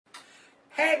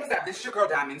Hey, what's up? This is your girl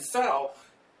Diamond. So,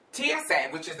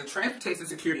 TSA, which is the Transportation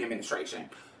Security Administration,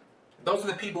 those are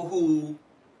the people who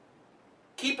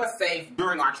keep us safe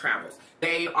during our travels.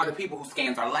 They are the people who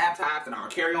scans our laptops and our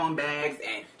carry-on bags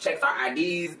and checks our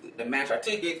IDs to match our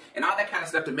tickets and all that kind of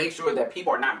stuff to make sure that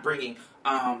people are not bringing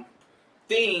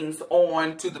things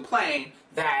on to the plane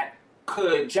that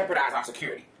could jeopardize our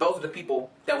security. Those are the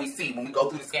people that we see when we go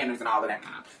through the scanners and all of that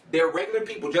kind of. They're regular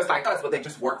people just like us, but they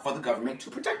just work for the government to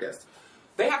protect us.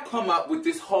 They have come up with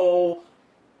this whole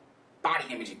body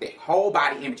imaging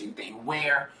thing,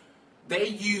 where they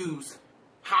use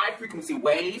high frequency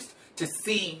waves to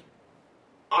see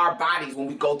our bodies when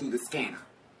we go through the scanner.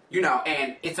 You know,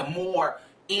 and it's a more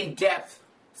in-depth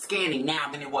scanning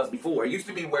now than it was before. It used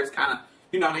to be where it's kind of,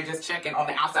 you know, they just checking on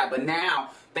the outside, but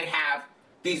now they have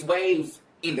these waves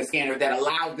in the scanner that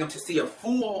allows them to see a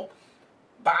full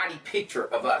body picture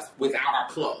of us without our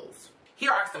clothes.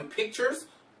 Here are some pictures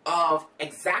of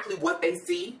exactly what they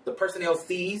see, the personnel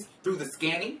sees through the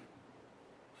scanning,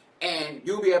 and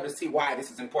you'll be able to see why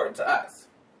this is important to us.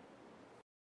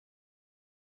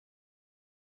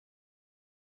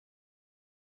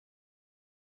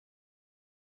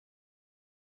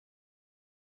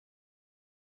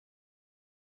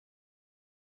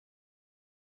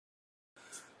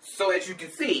 So as you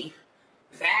can see,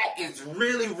 that is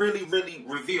really, really, really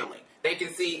revealing. They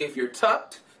can see if you're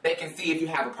tucked. They can see if you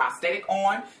have a prosthetic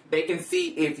on. They can see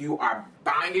if you are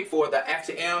binded for the F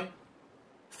to M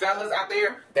fellas out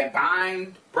there that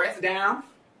bind breasts down.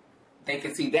 They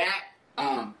can see that.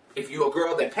 If you're a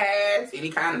girl that pads,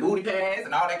 any kind of booty pads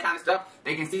and all that kind of stuff,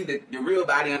 they can see that your real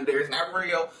body under there is not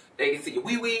real. They can see your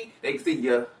wee-wee. They can see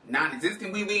your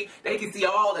non-existent wee-wee. They can see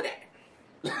all of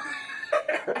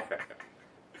that.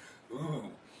 Ooh.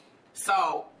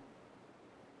 So,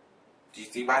 do you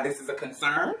see why this is a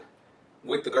concern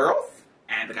with the girls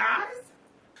and the guys?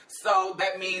 So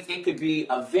that means it could be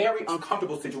a very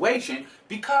uncomfortable situation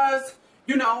because,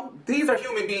 you know, these are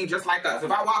human beings just like us.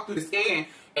 If I walk through the scan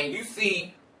and you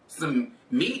see some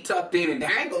meat tucked in and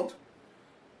dangled,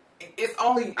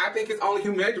 I think it's only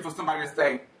human nature for somebody to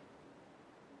say,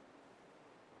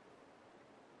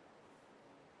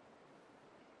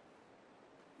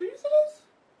 do you see this?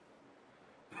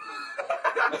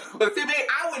 But see me,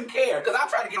 I wouldn't care because I'm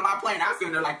trying to get on my plane. I'm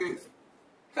sitting there like this.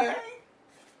 Hey,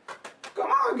 come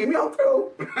on, get me on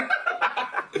through.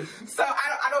 So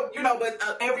I don't, you know, but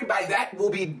everybody,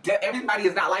 everybody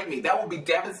is not like me. That will be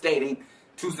devastating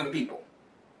to some people.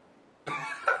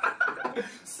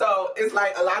 So it's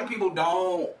like a lot of people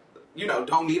don't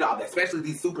need all that, especially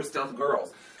these super stealth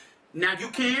girls. Now you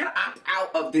can opt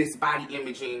out of this body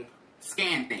imaging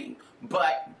scan thing,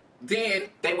 but then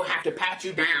they will have to pat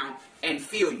you down and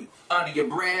feel you under your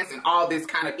breast and all this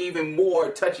kind of even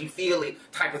more touchy-feely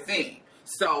type of thing.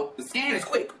 So the scan is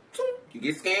quick. You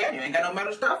get scanned, you ain't got no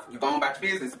metal stuff, you're going about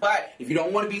your business. But if you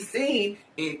don't want to be seen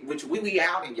with your wee-wee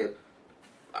out and your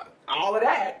all of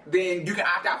that, then you can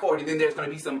opt out for it. And then there's going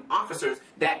to be some officers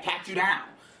that pat you down.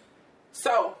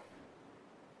 So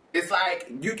it's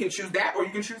like you can choose that or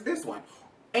you can choose this one.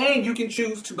 And you can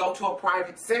choose to go to a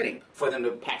private setting for them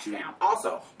to pat you down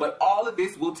also. But all of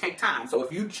this will take time. So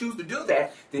if you choose to do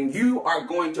that, then you are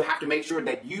going to have to make sure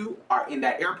that you are in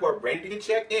that airport ready to get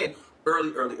checked in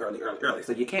early.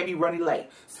 So you can't be running late.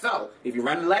 So if you're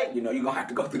running late, you know you're going to have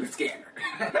to go through the scanner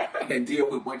and deal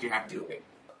with what you have to deal with.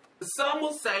 Some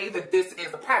will say that this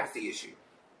is a privacy issue,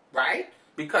 right?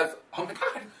 Because, oh my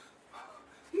God,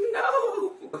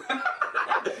 no.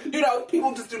 You know,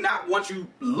 people just do not want you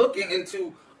looking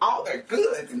into all their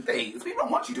goods and things. People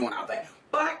don't want you doing all that.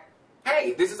 But,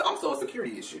 hey, this is also a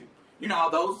security issue. You know,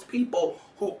 those people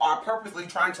who are purposely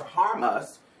trying to harm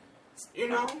us, you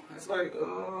know, it's like,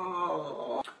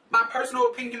 oh. My personal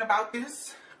opinion about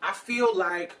this, I feel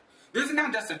like this is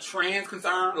not just a trans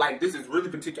concern. Like, this is really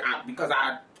particular, because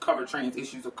I cover trans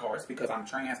issues, of course, because I'm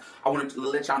trans. I wanted to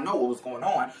let y'all know what was going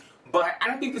on. But I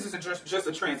don't think this is just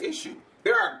a trans issue.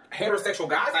 There are heterosexual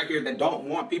guys out here that don't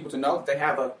want people to know that they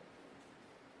have a,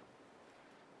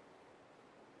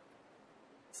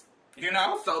 you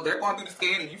know, so they're going through the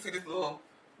scan and you see this little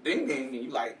ding ding and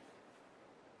you like,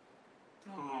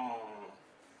 oh,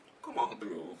 come on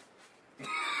through.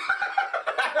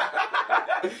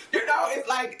 You know, it's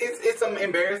like, it's some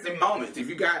embarrassing moments. If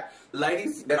you got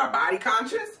ladies that are body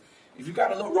conscious, if you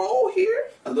got a little roll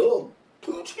here, a little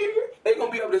pooch here, they're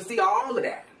going to be able to see all of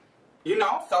that. You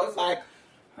know? So it's like,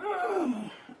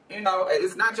 you know,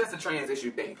 it's not just a trans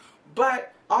issue thing.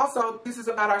 But also, this is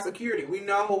about our security. We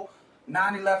know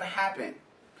 9/11 happened.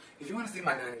 If you want to see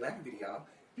my 9/11 video,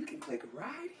 you can click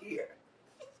right here.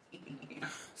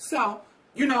 So,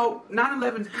 you know,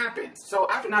 9/11 happened. So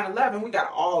after 9/11, we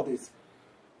got all this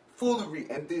foolery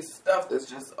and this stuff that's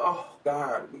just, oh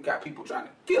God, we got people trying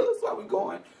to kill us while we're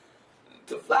going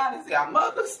to fly to see our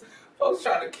mothers. Folks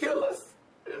trying to kill us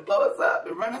and blow us up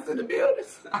and run us in the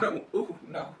buildings. I don't, ooh,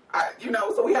 no.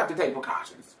 So we have to take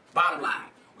precautions. Bottom line,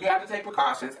 we have to take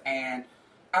precautions, and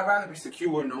I'd rather be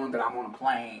secure knowing that I'm on a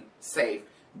plane safe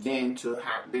than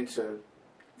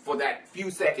for that few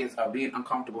seconds of being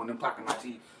uncomfortable and then blocking my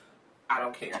teeth. I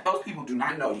don't care. Those people do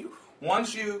not know you.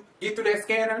 Once you get through that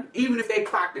scanner, even if they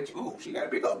clock that you, ooh, she got a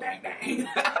big old dang dang,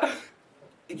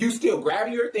 you still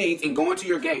grabbing your things and going to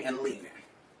your gate and leaving.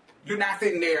 You're not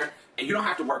sitting there, and you don't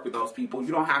have to work with those people.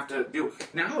 You don't have to do.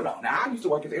 Now, hold on. Now, I used to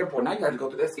work at the airport. Now you have to go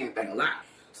through that scan thing a lot.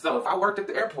 So if I worked at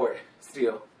the airport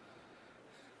still,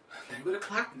 they would have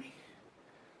clocked me.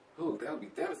 Ooh, that would be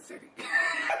devastating.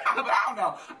 But I don't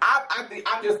know.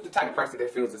 I'm just the type of person that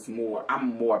feels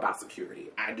I'm more about security.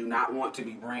 I do not want to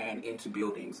be ran into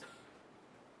buildings.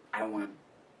 I don't want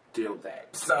to deal with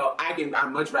that. So I'd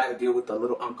much rather deal with the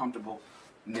little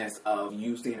uncomfortableness of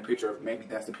you seeing a picture of maybe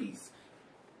that's a piece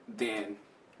than,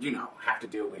 have to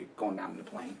deal with going down in the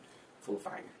plane full of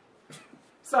fire.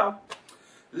 So,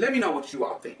 let me know what you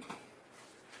all think.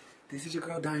 This is your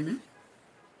girl, Diamond.